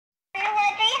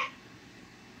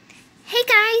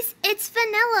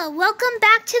Vanilla. Welcome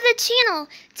back to the channel.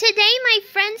 Today my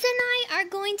friends and I are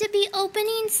going to be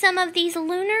opening some of these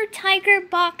Lunar Tiger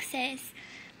boxes.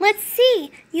 Let's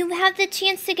see, you have the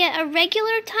chance to get a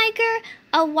regular tiger,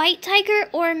 a white tiger,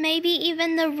 or maybe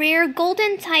even the rare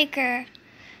golden tiger.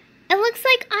 It looks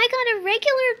like I got a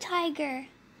regular tiger.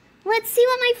 Let's see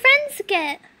what my friends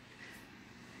get.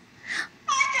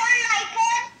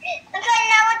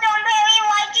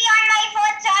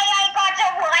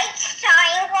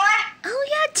 Oh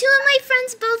yeah, two of my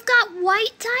friends both got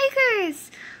white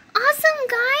tigers. Awesome,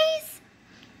 guys.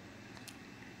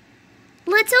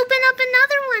 Let's open up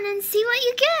another one and see what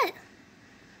you get.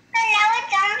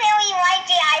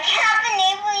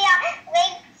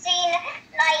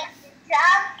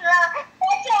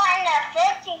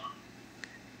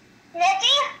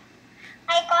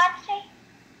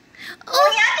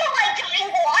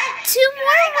 Two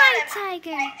more white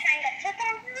tigers.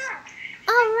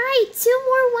 Alright, two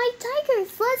more white tigers.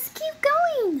 Let's keep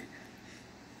going.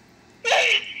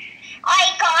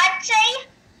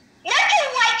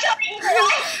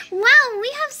 Wow, we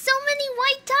have so many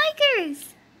white tigers.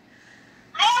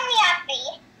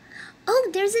 Oh,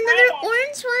 there's another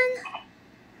orange one.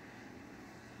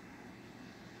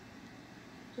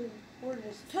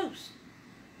 Orange toast.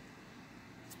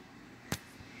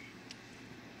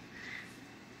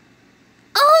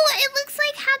 Oh, it looks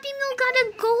like Happy Meal got a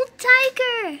gold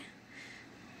tiger.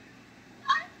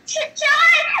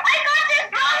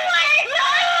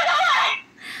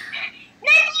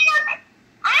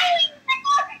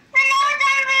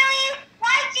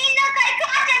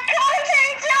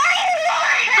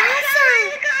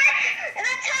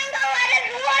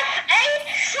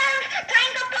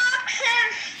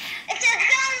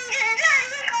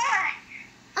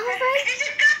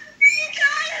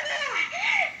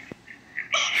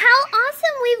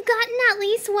 At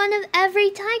least one of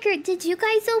every tiger. Did you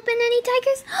guys open any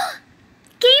tigers?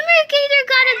 Gamer Gator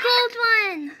got a gold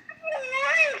one.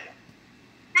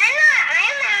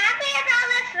 I'm happy about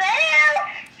this video.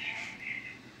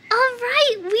 All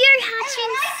right, we are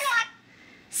hatching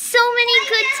so many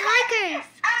good tigers.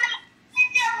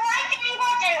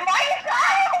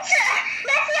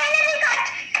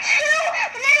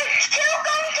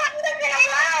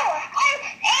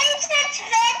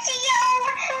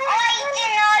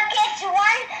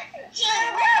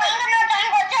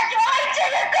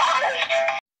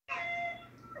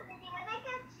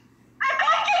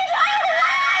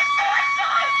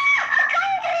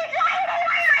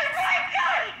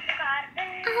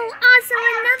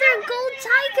 Another gold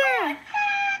tiger.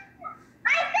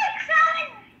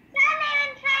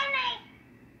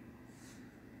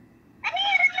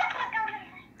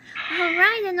 All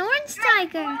right, an orange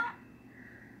tiger.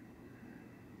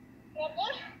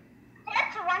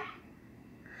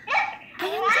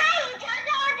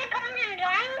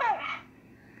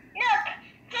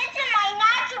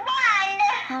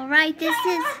 All right, this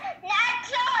is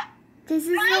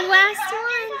the last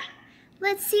one.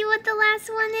 Let's see what the last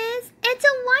one is. It's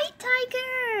a white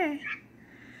tiger.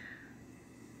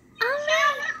 All right.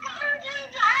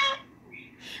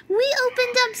 We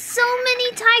opened up so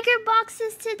many tiger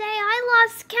boxes today. I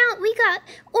lost count. We got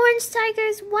orange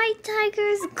tigers, white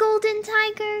tigers, golden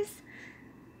tigers.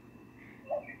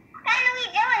 Can we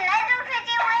do another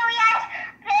video where we have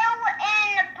Bill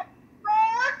and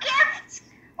Paul gifts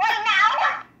right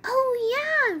now? Oh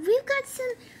yeah, we've got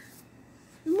some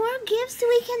more gifts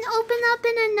we can open up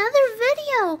in another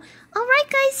video. Alright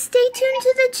guys, stay tuned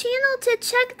to the channel to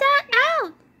check that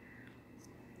out.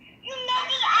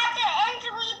 Maybe at the end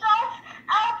we both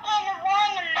open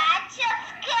one match of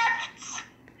gifts.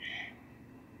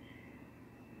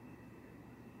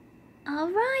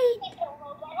 Alright.